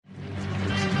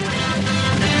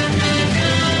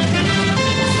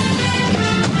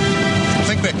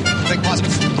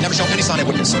they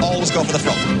witness. Always go for the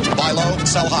throat. Buy low,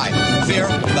 sell high. Fear,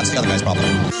 that's the other guy's problem.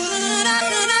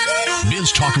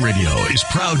 Biz Talk Radio is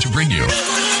proud to bring you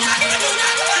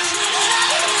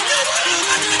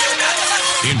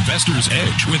Investor's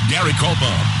Edge with Gary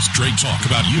Kaltbaum. Straight talk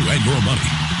about you and your money.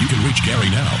 You can reach Gary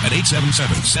now at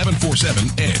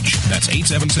 877-747-EDGE. That's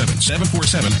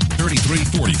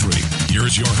 877-747-3343.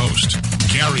 Here's your host,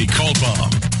 Gary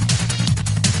Kaltbaum.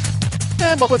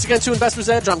 And welcome once again to Investor's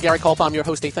Edge. I'm Gary Kaltbaum, your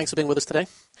host. Hey, thanks for being with us today.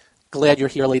 Glad you're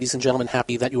here, ladies and gentlemen.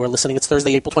 Happy that you are listening. It's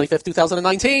Thursday, April 25th,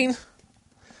 2019.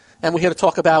 And we're here to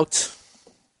talk about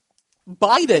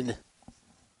Biden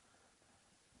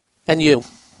and you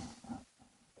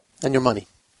and your money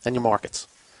and your markets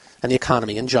and the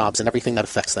economy and jobs and everything that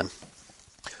affects them.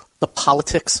 The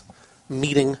politics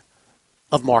meeting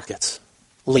of markets,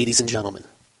 ladies and gentlemen.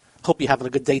 Hope you're having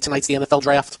a good day. Tonight's the NFL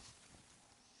draft.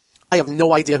 I have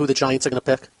no idea who the Giants are going to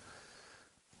pick.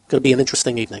 Going to be an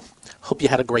interesting evening. Hope you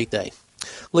had a great day.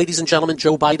 Ladies and gentlemen,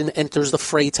 Joe Biden enters the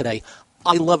fray today.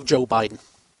 I love Joe Biden.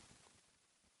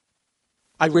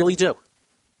 I really do.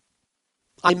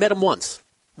 I met him once.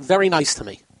 Very nice to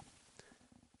me.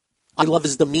 I love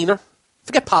his demeanor.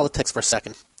 Forget politics for a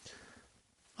second.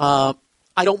 I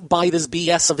don't buy this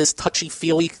BS of his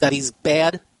touchy-feely that he's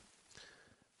bad.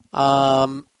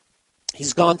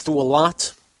 He's gone through a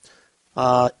lot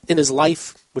in his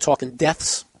life. We're talking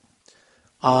deaths.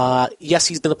 Yes,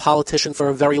 he's been a politician for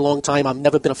a very long time. I've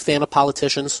never been a fan of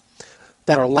politicians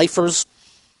that are lifers.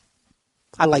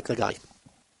 I like the guy.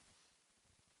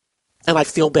 And I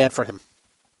feel bad for him.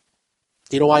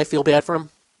 Do you know why I feel bad for him?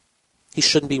 He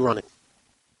shouldn't be running.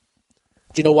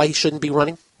 Do you know why he shouldn't be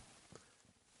running?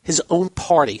 His own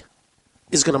party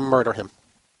is going to murder him.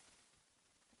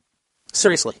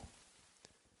 Seriously.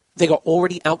 They are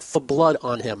already out for blood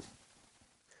on him.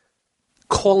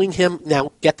 Calling him,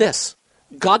 now get this,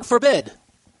 God forbid,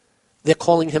 they're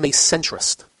calling him a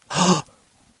centrist.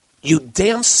 You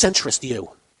damn centrist,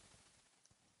 you.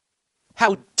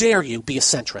 How dare you be a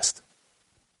centrist?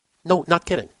 No, not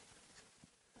kidding.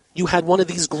 You had one of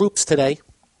these groups today,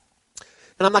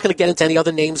 and I'm not going to get into any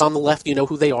other names on the left. You know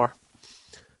who they are.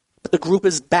 But the group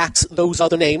backs those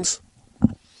other names,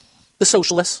 the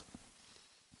socialists,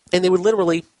 and they were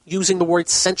literally using the word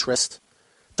centrist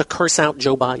to curse out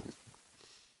Joe Biden.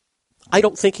 I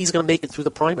don't think he's going to make it through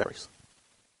the primaries.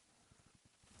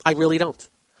 I really don't.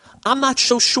 I'm not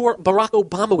so sure Barack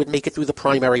Obama would make it through the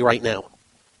primary right now.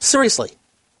 Seriously.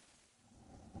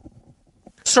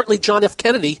 Certainly John F.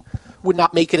 Kennedy would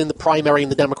not make it in the primary in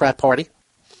the Democrat Party,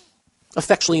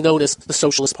 affectionately known as the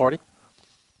Socialist Party.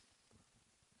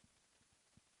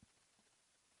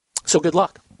 So good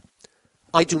luck.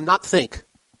 I do not think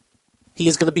he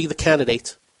is going to be the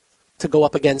candidate to go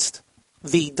up against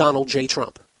the Donald J.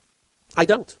 Trump. I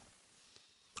don't.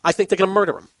 I think they're going to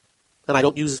murder him. And I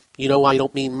don't use, I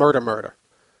don't mean murder.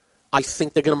 I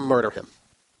think they're going to murder him.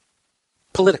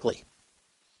 Politically.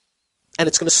 And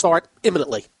it's going to start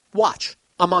imminently. Watch.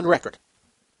 I'm on record.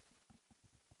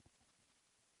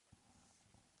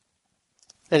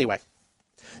 Anyway.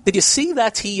 Did you see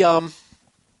that he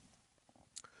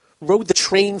rode the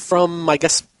train from, I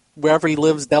guess, wherever he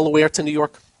lives, Delaware to New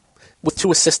York, with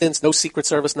 2 assistants, no Secret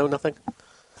Service, no nothing?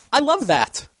 I love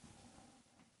that.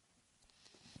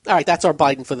 All right, that's our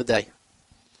Biden for the day.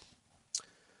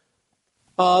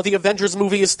 The Avengers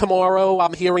movie is tomorrow.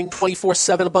 I'm hearing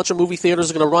 24/7. A bunch of movie theaters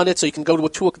are going to run it, so you can go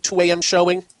to a 2 a.m.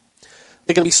 showing.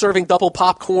 They're going to be serving double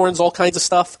popcorns, all kinds of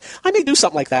stuff. I may do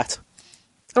something like that.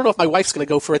 I don't know if my wife's going to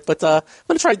go for it, but I'm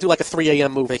going to try to do like a 3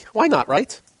 a.m. movie. Why not,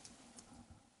 right?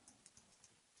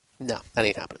 No, that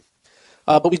ain't happening.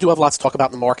 But we do have lots to talk about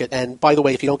in the market. And by the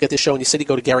way, if you don't get this show in your city,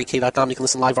 go to GaryK.com. You can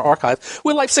listen live or archive.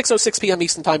 We're live 6:06 p.m.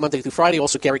 Eastern Time, Monday through Friday.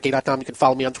 Also, GaryK.com. You can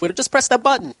follow me on Twitter. Just press that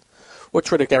button. Or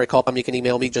Twitter, Gary Kaltbaum. You can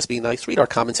email me. Just be nice. Read our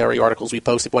commentary articles we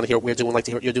post. If you want to hear what we're doing, like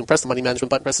to hear what you're doing, press the money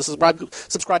management button. Press the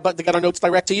subscribe button to get our notes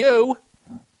direct to you.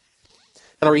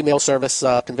 And our email service,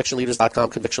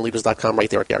 convictionleaders.com, right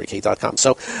there at GaryK.com.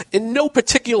 So, in no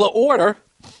particular order,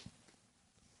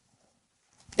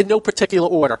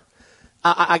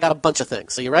 I got a bunch of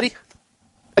things. Are you ready?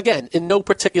 Again, in no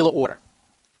particular order.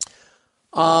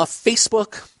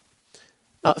 Facebook,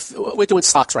 we're doing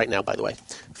stocks right now, by the way.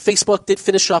 Facebook did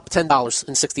finish up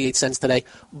 $10.68 today,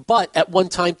 but at one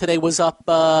time today was up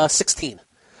 16.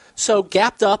 So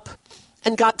gapped up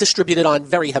and got distributed on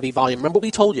very heavy volume. Remember what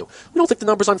we told you. We don't think the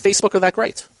numbers on Facebook are that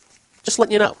great. Just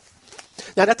letting you know.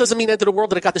 Now, that doesn't mean end of the world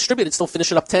that it got distributed. Still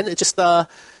finishing up 10. It just,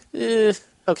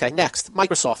 okay, next.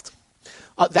 Microsoft.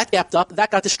 That gapped up.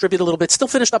 That got distributed a little bit. Still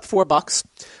finished up $4.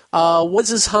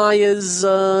 Was as high as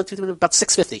about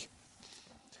 $6.50.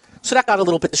 So that got a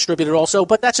little bit distributed also,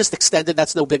 but that's just extended.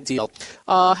 That's no big deal.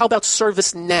 How about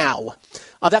Service Now?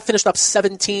 That finished up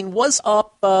 17, was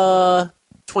up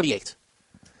 28.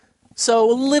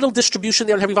 So a little distribution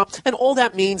there in heavy volume. And all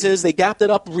that means is they gapped it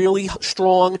up really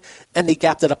strong and they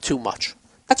gapped it up too much.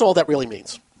 That's all that really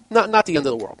means. Not the end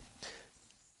of the world.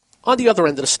 On the other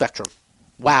end of the spectrum,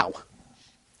 wow.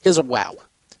 Here's a wow.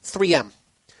 3M.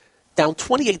 Down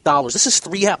 $28. This is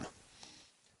 3M.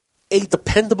 A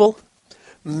dependable,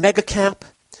 mega cap,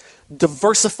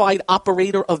 diversified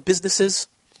operator of businesses.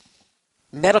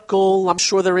 Medical, I'm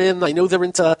sure they're in. I know they're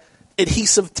into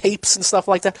adhesive tapes and stuff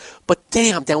like that. But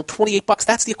damn, down $28.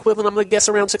 That's the equivalent, I'm going to guess,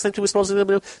 around 692 is supposed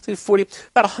to be 40,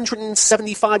 about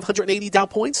 175, 180 Dow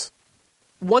points.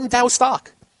 One Dow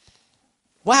stock.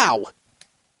 Wow.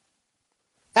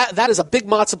 That is a big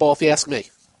matzo ball, if you ask me.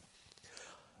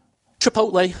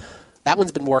 Chipotle, that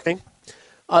one's been working.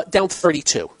 Down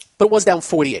 32, but it was down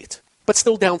 48. But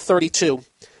still down 32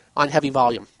 on heavy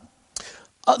volume.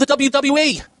 The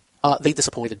WWE, they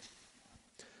disappointed.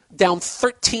 Down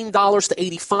 $13 to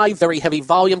 85, very heavy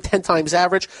volume, 10 times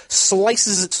average,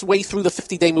 slices its way through the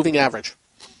 50-day moving average.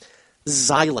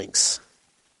 Xilinx.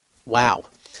 Wow.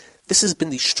 This has been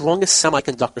the strongest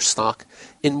semiconductor stock.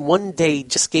 In one day,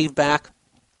 just gave back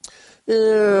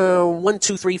 1,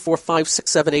 2, 3, 4, 5,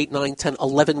 6, 7, 8, 9, 10,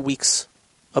 11 weeks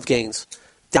of gains.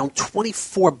 Down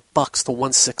 $24 to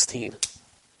 116.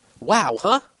 Wow,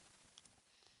 huh?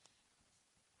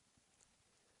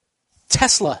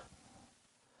 Tesla.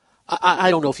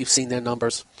 I don't know if you've seen their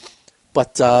numbers,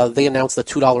 but they announced a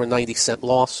 $2.90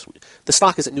 loss. The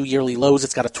stock is at new yearly lows.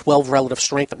 It's got a 12 relative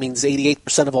strength. That means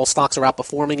 88% of all stocks are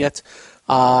outperforming it.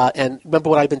 And remember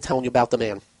what I've been telling you about the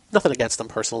man. Nothing against him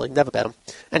personally. Never met him.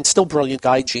 And still brilliant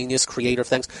guy, genius, creator of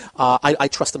things. I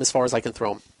trust him as far as I can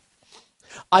throw him.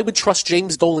 I would trust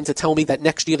James Dolan to tell me that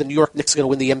next year the New York Knicks are going to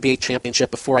win the NBA championship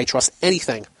before I trust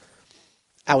anything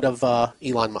out of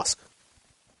Elon Musk.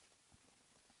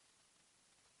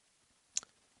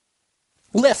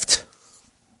 Lyft,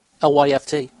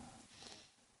 LYFT.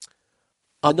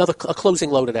 A closing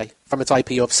low today from its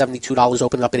IPO of $72,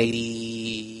 opened up at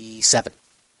 87.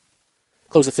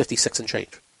 Closed at 56 and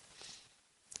change.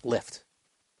 Lyft.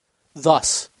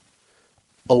 Thus,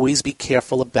 always be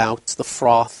careful about the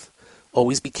froth.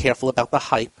 Always be careful about the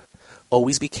hype.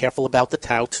 Always be careful about the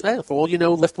tout. For all you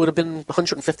know, Lyft would have been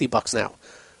 $150 now.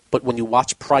 But when you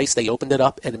watch price, they opened it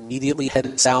up and immediately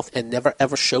headed south and never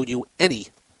ever showed you any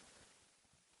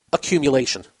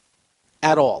accumulation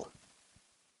at all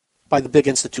by the big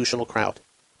institutional crowd.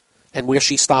 And where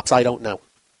she stops, I don't know.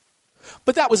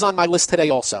 But that was on my list today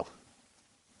also.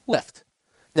 Lyft.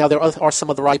 Now, there are some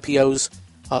other IPOs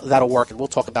that'll work, and we'll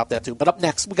talk about that too. But up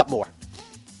next, we got more.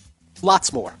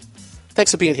 Lots more.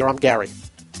 Thanks for being here. I'm Gary.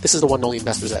 This is the one and only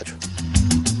Investor's Edge.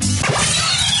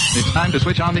 It's time to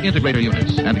switch on the integrator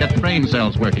units and get the brain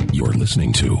cells working. You're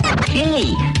listening to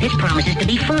Hey, this promises to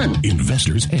be fun.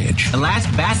 Investor's Edge The last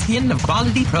bastion of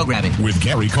quality programming. with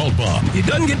Gary Kaltbaum. It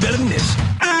doesn't get better than this.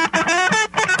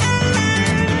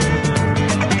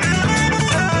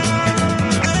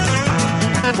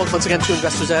 And welcome once again to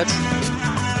Investor's Edge.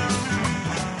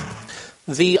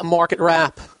 The Market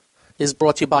Wrap is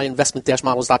brought to you by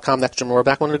investment-models.com. That's Jim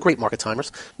Rohrbach, one of the great market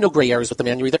timers. No gray areas with the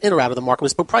man. You're either in or out of the market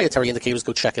with proprietary indicators.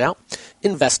 Go check it out.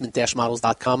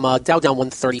 Investment-models.com. Dow down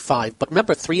 135. But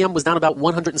remember, 3M was down about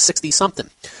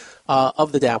 160-something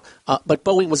of the Dow. But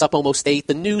Boeing was up almost 8.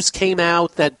 The news came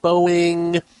out that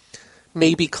Boeing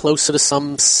may be closer to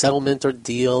some settlement or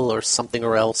deal or something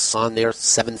or else on their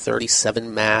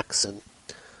 737 MAX and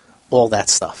all that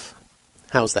stuff.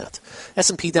 How's that?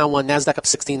 S&P down 1, NASDAQ up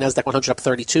 16, NASDAQ 100 up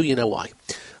 32. You know why.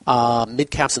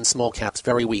 Mid-caps and small caps,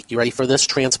 very weak. You ready for this?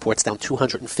 Transport's down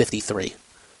 253.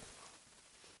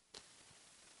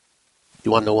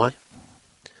 You want to know why?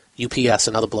 UPS,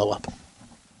 another blow-up.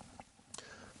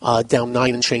 Down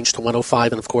 9 and change to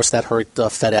 105, and of course that hurt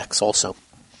FedEx also.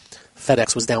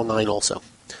 FedEx was down 9 also.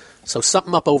 So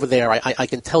something up over there, I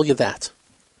can tell you that.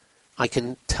 I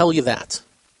can tell you that.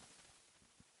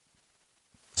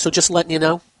 So just letting you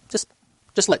know.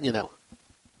 Just letting you know.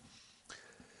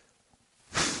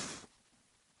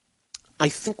 I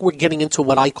think we're getting into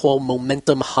what I call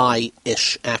momentum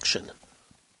high-ish action.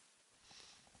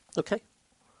 Okay?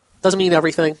 Doesn't mean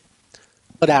everything,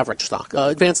 but average stock.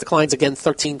 Advanced declines again,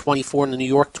 13.24 in the New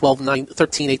York,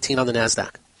 13.18 on the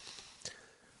NASDAQ.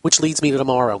 Which leads me to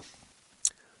tomorrow.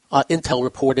 Intel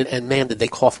reported, and man, did they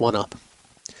cough one up.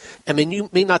 I mean, you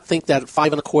may not think that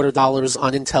 $5.25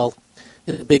 on Intel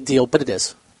is a big deal, but it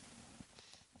is.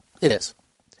 It is.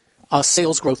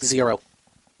 Sales growth, 0.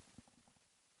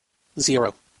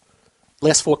 0.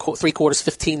 Last 3 quarters,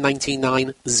 15, 19,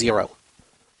 9, 0.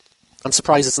 I'm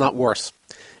surprised it's not worse.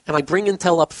 And I bring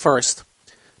Intel up first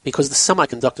because the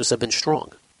semiconductors have been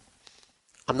strong.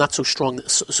 I'm not so sure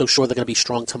they're going to be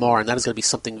strong tomorrow, and that is going to be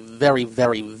something very,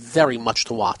 very, very much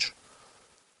to watch.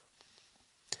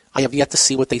 I have yet to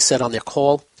see what they said on their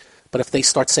call, but if they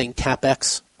start saying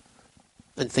CapEx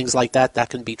and things like that, that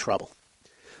can be trouble.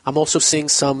 I'm also seeing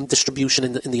some distribution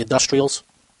in the industrials.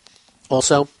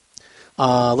 Also,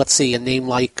 let's see, a name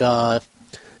like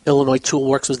Illinois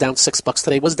Toolworks was down $6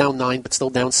 today. It was down 9, but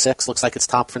still down 6. Looks like it's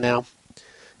top for now.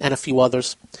 And a few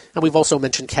others. And we've also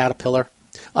mentioned Caterpillar.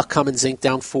 Cummins Inc.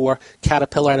 down 4.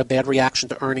 Caterpillar had a bad reaction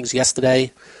to earnings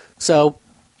yesterday. So,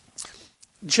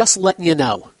 just letting you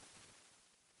know.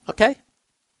 Okay?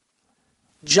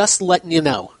 Just letting you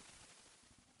know.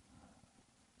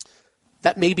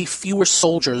 That maybe fewer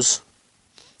soldiers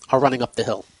are running up the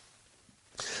hill.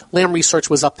 Lam Research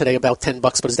was up today about $10,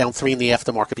 but is down 3 in the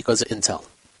aftermarket because of Intel.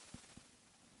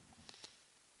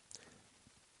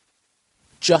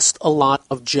 Just a lot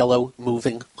of jello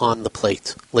moving on the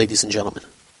plate, ladies and gentlemen.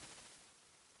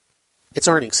 It's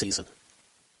earnings season.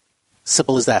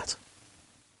 Simple as that.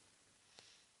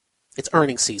 It's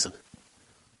earnings season.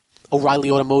 O'Reilly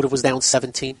Automotive was down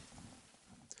 17.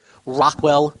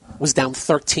 Rockwell was down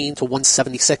 13 to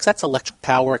 176. That's electric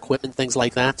power equipment, things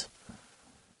like that.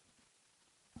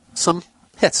 Some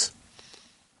hits.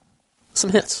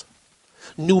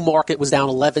 New Market was down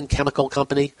 11, chemical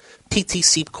company.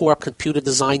 PTC Corp, computer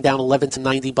design, down 11 to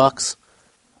 $90.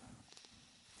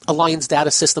 Alliance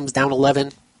Data Systems down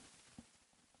 11.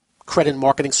 Credit and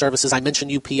marketing services. I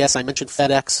mentioned UPS. I mentioned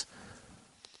FedEx.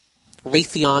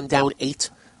 Raytheon down 8.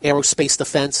 Aerospace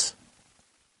defense.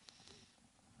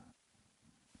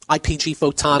 IPG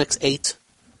Photonics 8.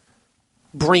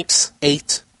 Brinks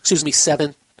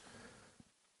 7.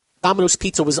 Domino's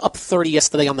Pizza was up 30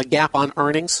 yesterday on the gap on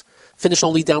earnings. Finished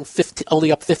only up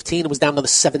 15. It was down to the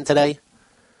 7 today.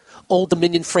 Old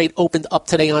Dominion Freight opened up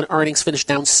today on earnings. Finished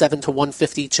down 7 to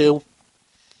 152.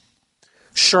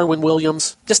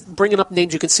 Sherwin-Williams. Just bringing up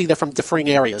names you can see they're from differing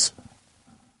areas.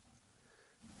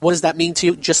 What does that mean to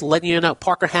you? Just letting you know.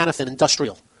 Parker Hannifin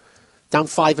Industrial. Down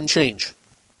 5 and change.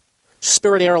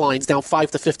 Spirit Airlines down 5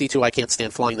 to 52. I can't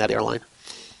stand flying that airline.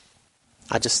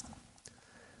 I just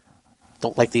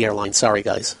don't like the airline. Sorry,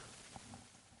 guys.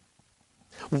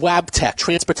 Wabtec,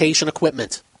 transportation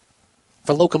equipment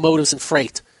for locomotives and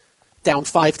freight, down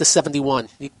 5 to 71.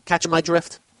 You catching my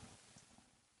drift?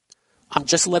 I'm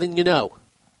just letting you know.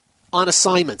 On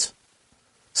assignment,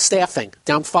 staffing,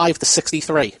 down 5 to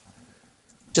 63.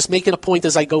 Just making a point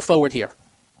as I go forward here.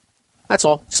 That's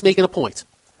all. Just making a point.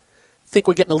 I think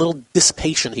we're getting a little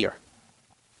dissipation here.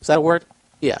 Is that a word?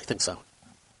 Yeah, I think so.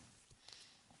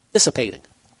 Dissipating.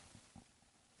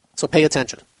 So pay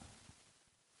attention.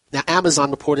 Now,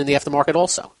 Amazon reported in the aftermarket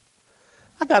also.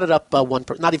 I got it up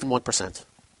not even 1%.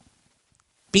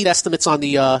 Beat estimates on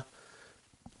the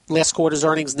last quarter's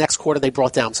earnings. Next quarter, they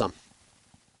brought down some.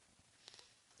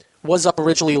 Was up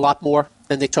originally a lot more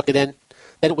than they took it in.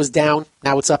 Then it was down.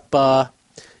 Now it's up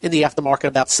in the aftermarket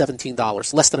about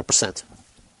 $17, less than 1%.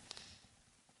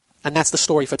 And that's the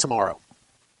story for tomorrow.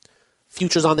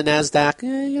 Futures on the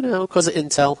NASDAQ, because of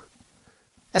Intel.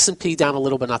 S&P down a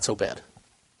little, but not so bad.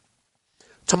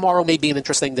 Tomorrow may be an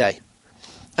interesting day.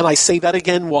 And I say that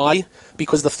again, why?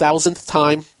 Because the 1,000th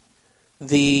time,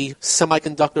 the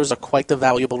semiconductors are quite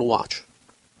valuable to watch.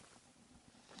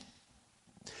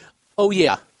 Oh,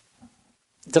 yeah.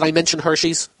 Did I mention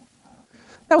Hershey's?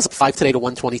 That was up 5 today to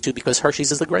 122 because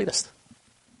Hershey's is the greatest.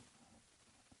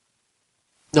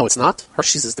 No, it's not.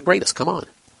 Hershey's is the greatest. Come on.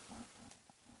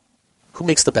 Who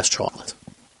makes the best chocolate?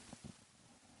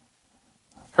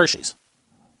 Hershey's.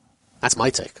 That's my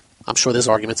take. I'm sure there's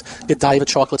arguments. Godiva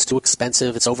chocolate's too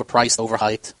expensive. It's overpriced,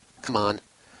 overhyped. Come on.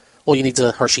 All you need is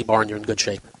a Hershey bar and you're in good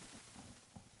shape.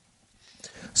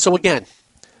 So again,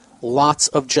 lots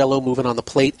of Jell-O moving on the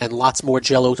plate and lots more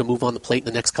Jell-O to move on the plate in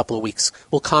the next couple of weeks.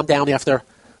 We'll calm down after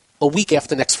a week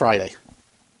after next Friday.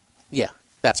 Yeah,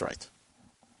 that's right.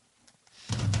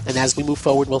 And as we move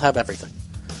forward, we'll have everything.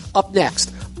 Up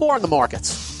next, more on the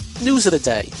markets. News of the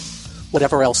day.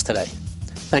 Whatever else today.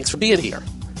 Thanks for being here.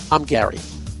 I'm Gary.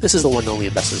 This is the one and only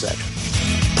Investor's Edge.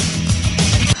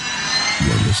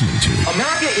 You're listening to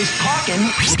America is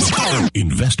talking.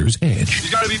 Investor's Edge He's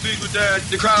got to be pleased with that.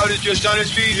 The crowd is just on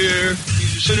his feet here.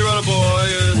 He's a Cinderella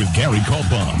boy. with Gary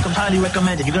Kaltbaum. Highly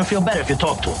recommended. You're going to feel better if you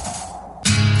talk to him.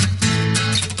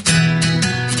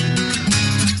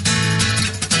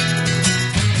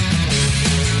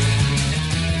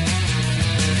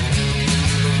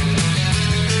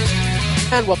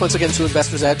 And welcome once again to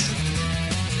Investor's Edge.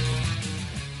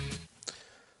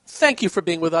 Thank you for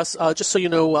being with us. Just so you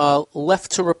know,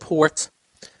 left to report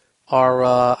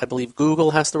I believe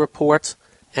Google has the report,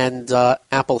 and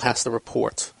Apple has the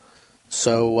report.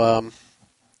 So a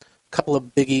couple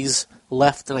of biggies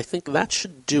left, and I think that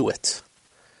should do it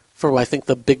for, I think,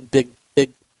 the big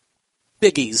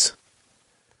biggies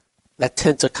that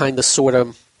tend to kind of sort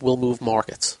of will move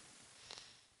markets.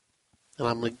 And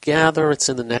I'm going to gather it's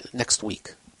in the next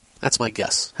week. That's my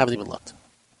guess. Haven't even looked.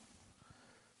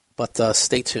 But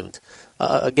stay tuned.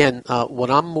 Again,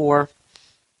 I've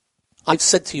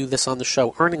said to you this on the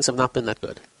show, earnings have not been that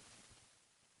good.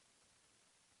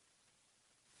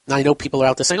 Now, I know people are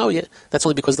out there saying, oh, yeah, that's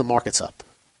only because the market's up.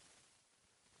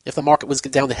 If the market was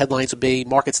down, the headlines would be,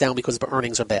 market's down because the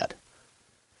earnings are bad.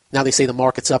 Now they say the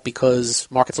market's up because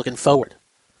market's looking forward.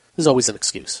 There's always an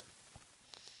excuse.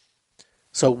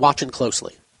 So watching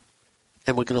closely.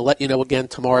 And we're going to let you know again,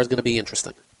 tomorrow is going to be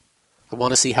interesting. I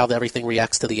want to see how everything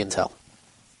reacts to the intel.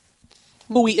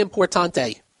 Muy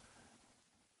importante.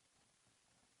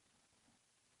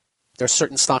 There are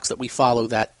certain stocks that we follow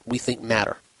that we think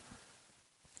matter.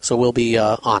 So we'll be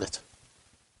on it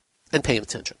and paying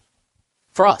attention.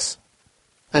 For us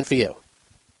and for you.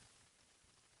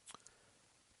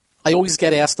 I always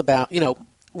get asked about,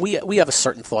 we have a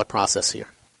certain thought process here.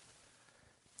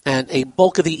 And a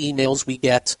bulk of the emails we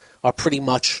get are pretty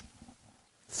much,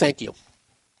 thank you.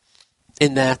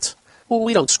 In that, well,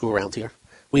 we don't screw around here.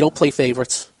 We don't play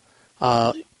favorites.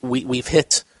 We've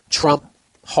hit Trump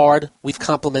hard. We've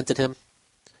complimented him.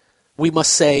 We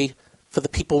must say, for the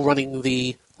people running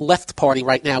the left party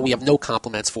right now, we have no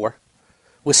compliments for.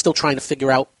 We're still trying to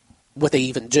figure out what they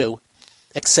even do,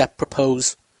 except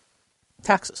propose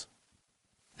taxes.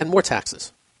 And more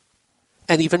taxes.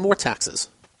 And even more taxes.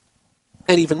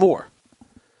 And even more.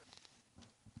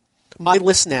 My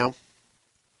list now,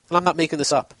 and I'm not making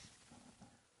this up,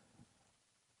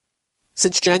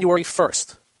 since January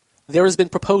 1st, there has been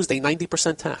proposed a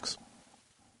 90% tax.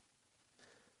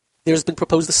 There has been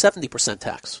proposed a 70%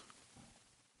 tax.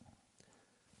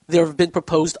 There have been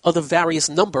proposed other various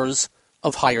numbers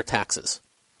of higher taxes.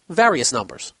 Various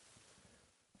numbers.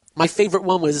 My favorite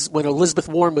one was when Elizabeth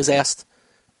Warren was asked,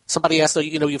 somebody asked her,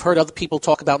 you've heard other people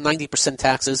talk about 90%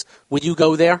 taxes. Would you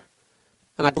go there?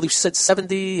 And I believe she said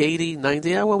 70, 80, 90.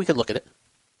 Yeah, well, we can look at it.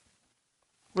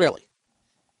 Really?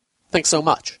 Thanks so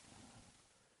much.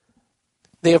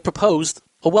 They have proposed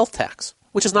a wealth tax,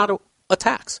 which is not a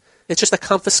tax. It's just a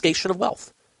confiscation of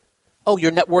wealth. Oh,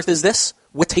 your net worth is this?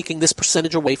 We're taking this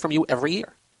percentage away from you every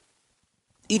year,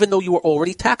 even though you were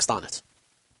already taxed on it.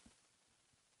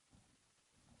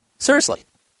 Seriously,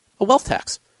 a wealth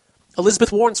tax.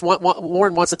 Elizabeth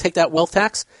Warren wants to take that wealth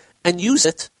tax and use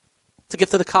it to give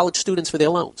to the college students for their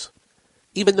loans,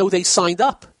 even though they signed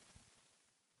up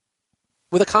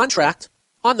with a contract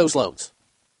on those loans.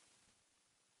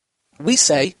 We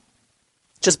say,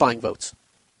 just buying votes.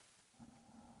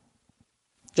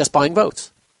 Just buying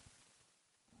votes.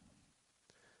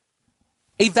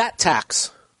 A VAT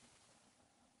tax.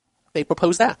 They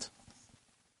propose that.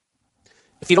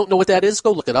 If you don't know what that is,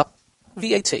 go look it up.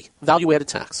 VAT, value-added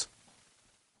tax.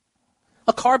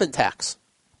 A carbon tax.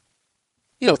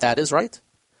 You know what that is, right?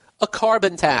 A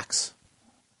carbon tax.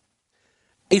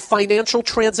 A financial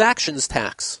transactions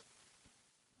tax.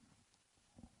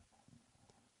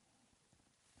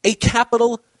 A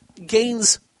capital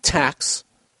gains tax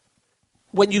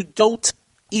when you don't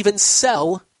even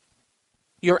sell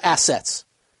your assets.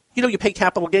 You pay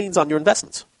capital gains on your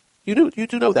investments. You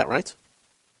do know that, right?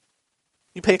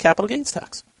 You pay a capital gains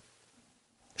tax.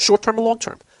 Short-term or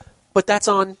long-term. But that's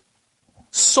on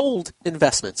sold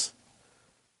investments.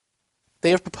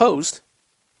 They have proposed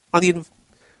on you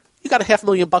got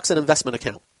 $500,000 in an investment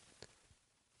account.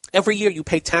 Every year you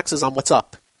pay taxes on what's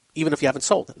up, even if you haven't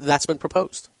sold. That's been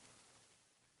proposed.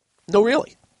 No,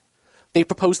 really. They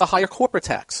proposed a higher corporate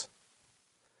tax.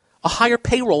 A higher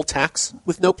payroll tax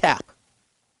with no cap.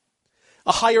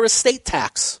 A higher estate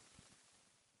tax.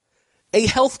 A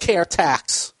health care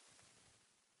tax.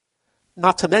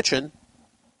 Not to mention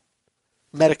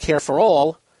Medicare for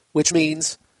all, which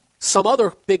means some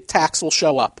other big tax will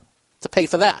show up to pay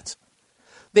for that.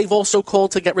 They've also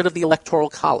called to get rid of the Electoral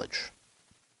College.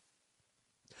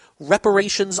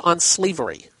 Reparations on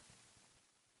slavery.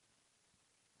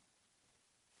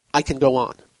 I can go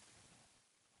on.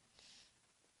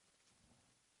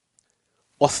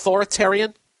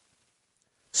 Authoritarian,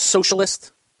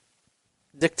 socialist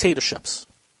dictatorships.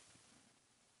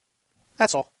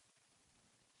 That's all.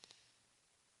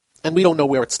 And we don't know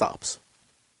where it stops.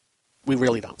 We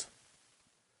really don't.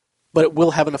 But it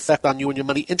will have an effect on you and your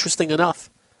money. Interesting enough,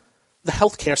 the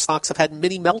healthcare stocks have had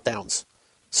mini meltdowns.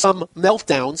 Some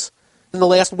meltdowns in the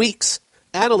last weeks.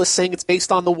 Analysts saying it's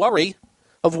based on the worry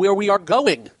of where we are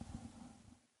going.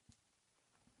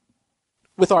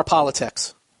 with our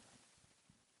politics.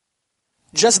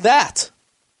 Just that.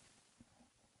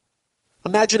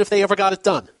 Imagine if they ever got it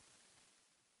done.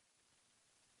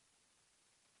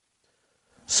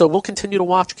 So we'll continue to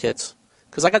watch, kids,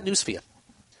 because I got news for you.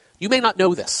 You may not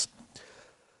know this.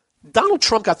 Donald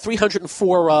Trump got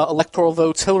 304 electoral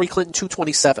votes, Hillary Clinton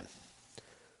 227.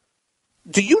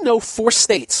 Do you know 4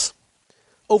 states,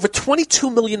 over 22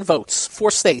 million votes,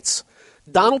 4 states,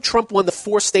 Donald Trump won the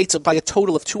 4 states by a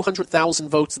total of 200,000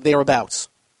 votes thereabouts.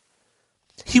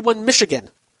 He won Michigan,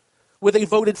 where they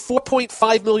voted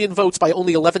 4.5 million votes by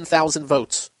only 11,000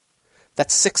 votes.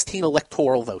 That's 16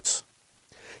 electoral votes.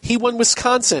 He won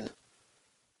Wisconsin,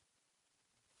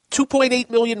 2.8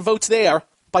 million votes there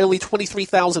by only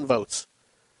 23,000 votes.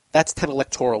 That's 10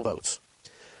 electoral votes.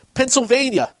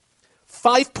 Pennsylvania,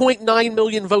 5.9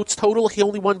 million votes total. He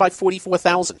only won by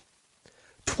 44,000.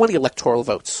 20 electoral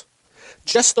votes.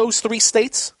 Just those 3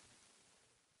 states,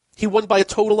 he won by a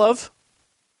total of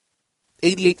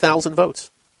 88,000 votes.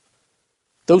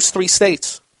 Those 3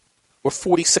 states were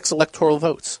 46 electoral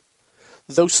votes.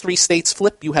 Those 3 states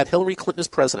flip, you had Hillary Clinton as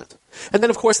president. And then,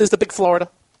 of course, there's the big Florida.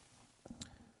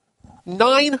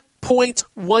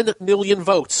 9.1 million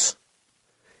votes.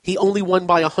 He only won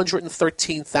by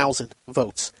 113,000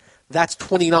 votes. That's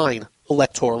 29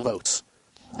 electoral votes.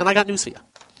 And I got news for you.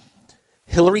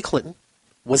 Hillary Clinton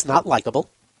was not likable.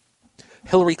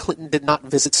 Hillary Clinton did not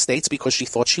visit states because she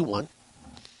thought she won.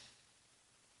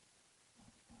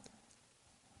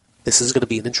 This is going to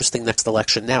be an interesting next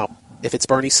election. Now, if it's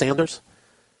Bernie Sanders,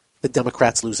 the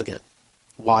Democrats lose again.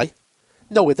 Why?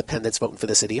 No independents voting for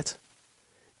this idiot.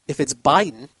 If it's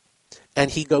Biden and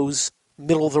he goes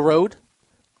middle of the road,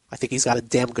 I think he's got a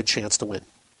damn good chance to win.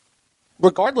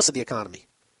 Regardless of the economy.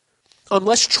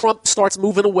 Unless Trump starts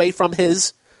moving away from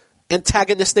his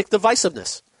antagonistic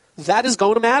divisiveness. That is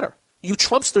going to matter. You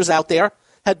Trumpsters out there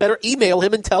had better email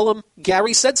him and tell him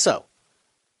Gary said so.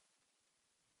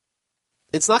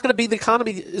 It's not going to be the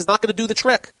economy is not going to do the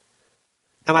trick.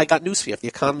 And I got news for you. If the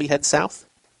economy heads south,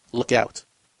 look out.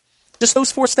 Just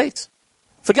those 4 states.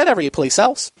 Forget every place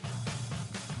else.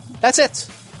 That's it.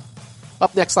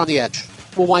 Up next on The Edge.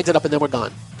 We'll wind it up and then we're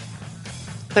gone.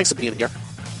 Thanks for being here.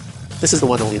 This is the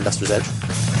one and only Investor's Edge.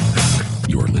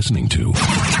 You're listening to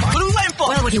What are we waiting for?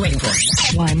 Well, what are you waiting for?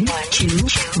 1,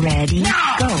 2, ready,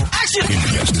 go. Action!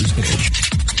 Investor's Edge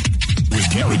with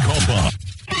Gary Kaltbaum.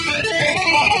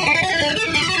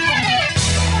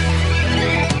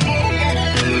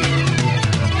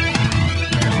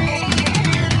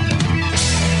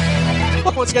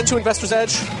 Welcome once again to Investor's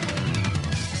Edge.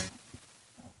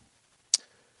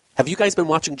 Have you guys been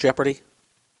watching Jeopardy?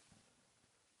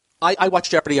 I watch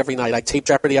Jeopardy every night. I tape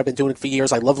Jeopardy. I've been doing it for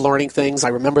years. I love learning things. I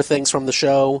remember things from the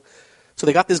show. So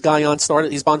they got this guy on.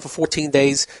 He's on for 14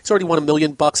 days. He's already won $1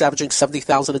 million, averaging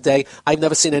 $70,000 a day. I've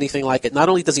never seen anything like it. Not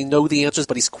only does he know the answers,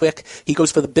 but he's quick. He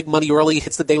goes for the big money early,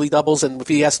 hits the daily doubles, and if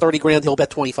he has 30 grand, he'll bet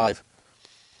 25.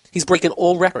 He's breaking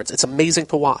all records. It's amazing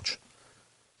to watch.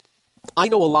 I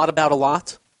know a lot about a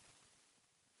lot.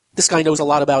 This guy knows a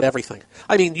lot about everything.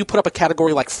 I mean, you put up a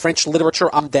category like French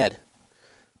literature, I'm dead.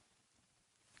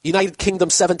 United Kingdom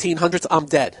 1700s, I'm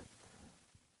dead.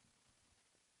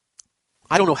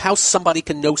 I don't know how somebody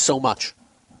can know so much.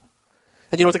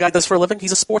 And you know what the guy does for a living?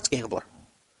 He's a sports gambler.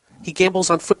 He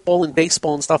gambles on football and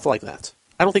baseball and stuff like that.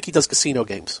 I don't think he does casino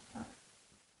games.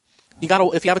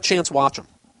 If you have a chance, watch him.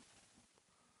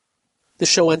 This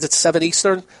show ends at 7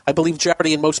 Eastern. I believe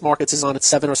Jeopardy in most markets is on at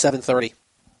 7 or 7:30.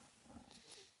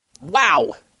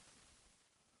 Wow!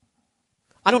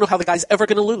 I don't know how the guy's ever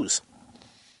going to lose.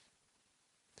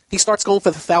 He starts going for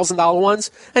the $1,000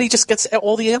 ones, and he just gets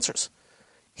all the answers.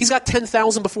 He's got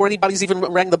 10,000 before anybody's even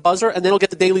rang the buzzer, and then he'll get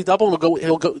the daily double,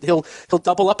 and he'll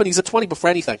double up, and he's at 20 before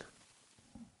anything.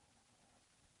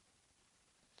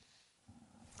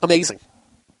 Amazing.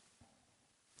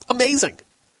 Amazing.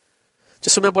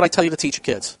 Just remember what I tell you to teach your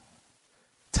kids.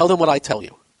 Tell them what I tell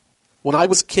you. When I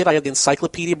was a kid, I had the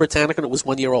Encyclopedia Britannica, and it was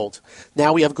 1 year old.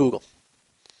 Now we have Google.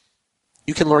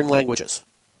 You can learn languages.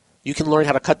 You can learn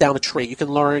how to cut down a tree. You can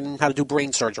learn how to do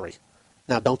brain surgery.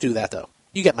 Now, don't do that, though.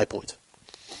 You get my point.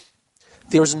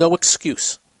 There is no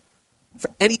excuse for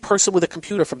any person with a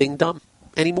computer for being dumb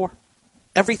anymore.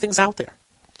 Everything's out there.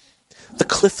 The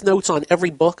cliff notes on every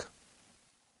book.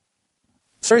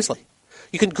 Seriously.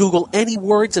 You can Google any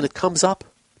words and it comes up.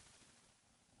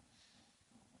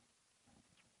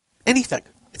 Anything.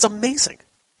 It's amazing.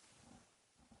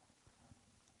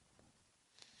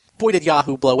 Boy, did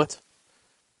Yahoo blow it.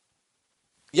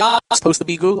 Yahoo was supposed to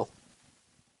be Google.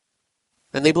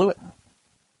 And they blew it.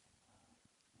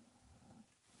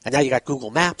 And now you got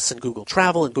Google Maps and Google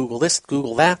Travel and Google this,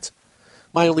 Google that.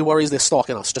 My only worry is they're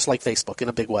stalking us, just like Facebook, in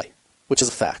a big way, which is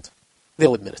a fact.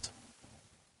 They'll admit it.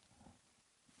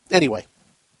 Anyway,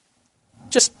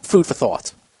 just food for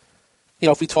thought.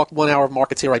 If we talk 1 hour of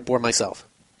markets here, I'd bore myself.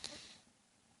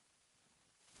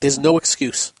 There's no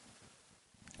excuse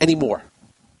anymore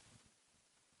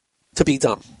to be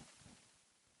dumb.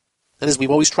 And as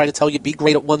we've always tried to tell you, be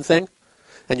great at one thing,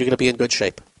 and you're going to be in good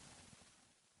shape.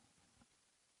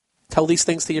 Tell these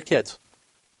things to your kids.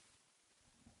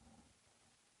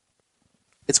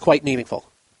 It's quite meaningful.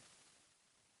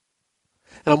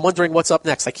 And I'm wondering what's up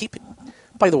next.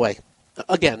 By the way,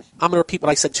 again, I'm going to repeat what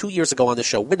I said 2 years ago on this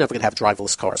show. We're never going to have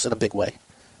driverless cars in a big way.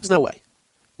 There's no way.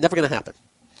 Never going to happen.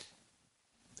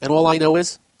 And all I know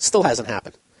is, still hasn't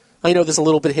happened. I know there's a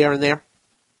little bit here and there.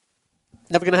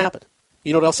 Never going to happen.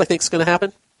 You know what else I think is going to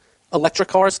happen? Electric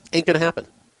cars ain't going to happen.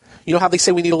 You know how they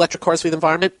say we need electric cars for the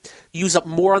environment? You use up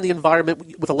more on the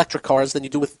environment with electric cars than you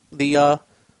do with the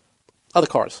other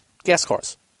cars, gas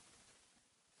cars.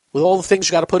 With all the things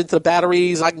you got to put into the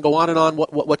batteries, I can go on and on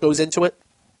what goes into it.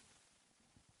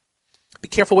 Be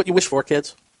careful what you wish for,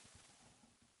 kids.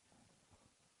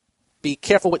 Be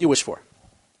careful what you wish for.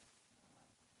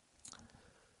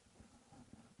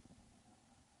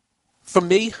 For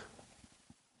me,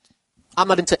 I'm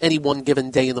not into any one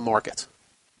given day in the market.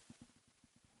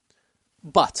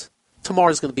 But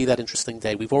tomorrow is going to be that interesting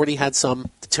day. We've already had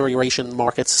some deterioration in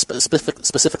markets,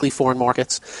 specifically foreign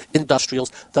markets,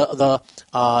 industrials. The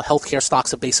healthcare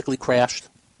stocks have basically crashed.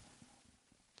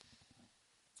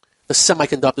 The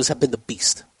semiconductors have been the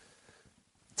beast.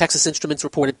 Texas Instruments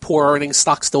reported poor earnings.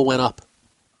 Stock still went up.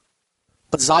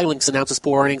 But Xilinx announces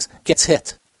poor earnings, gets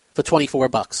hit for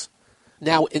 $24.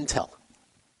 Now Intel.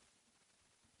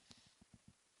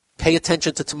 Pay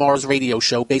attention to tomorrow's radio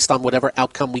show based on whatever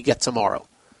outcome we get tomorrow.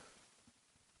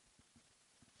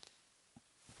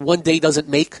 One day doesn't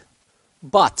make,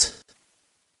 but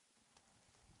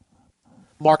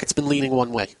market's been leaning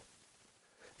one way.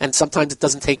 And sometimes it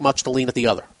doesn't take much to lean at the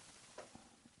other.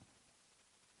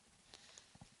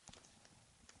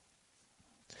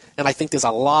 And I think there's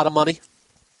a lot of money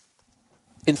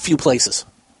in few places.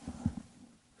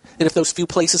 And if those few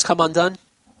places come undone,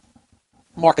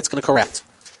 market's going to correct.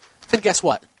 And guess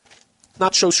what?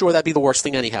 Not so sure that'd be the worst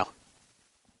thing anyhow.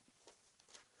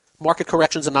 Market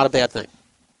corrections are not a bad thing.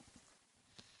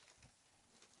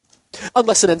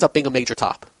 Unless it ends up being a major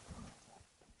top.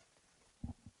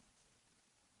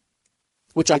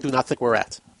 Which I do not think we're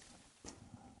at.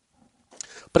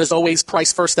 But as always,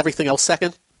 price first, everything else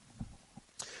second.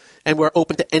 And we're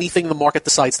open to anything the market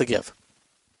decides to give.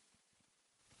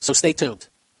 So stay tuned.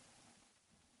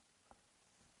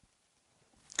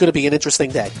 Going to be an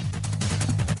interesting day.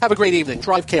 Have a great evening.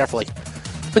 Drive carefully.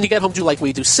 When you get home, do like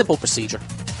we do. Simple procedure.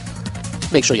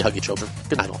 Make sure you hug your children.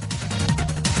 Good night, all.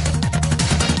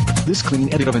 This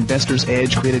clean edit of Investor's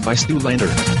Edge created by Stoolander.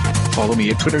 Follow me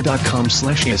at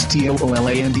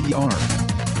twitter.com/STOOLANDER.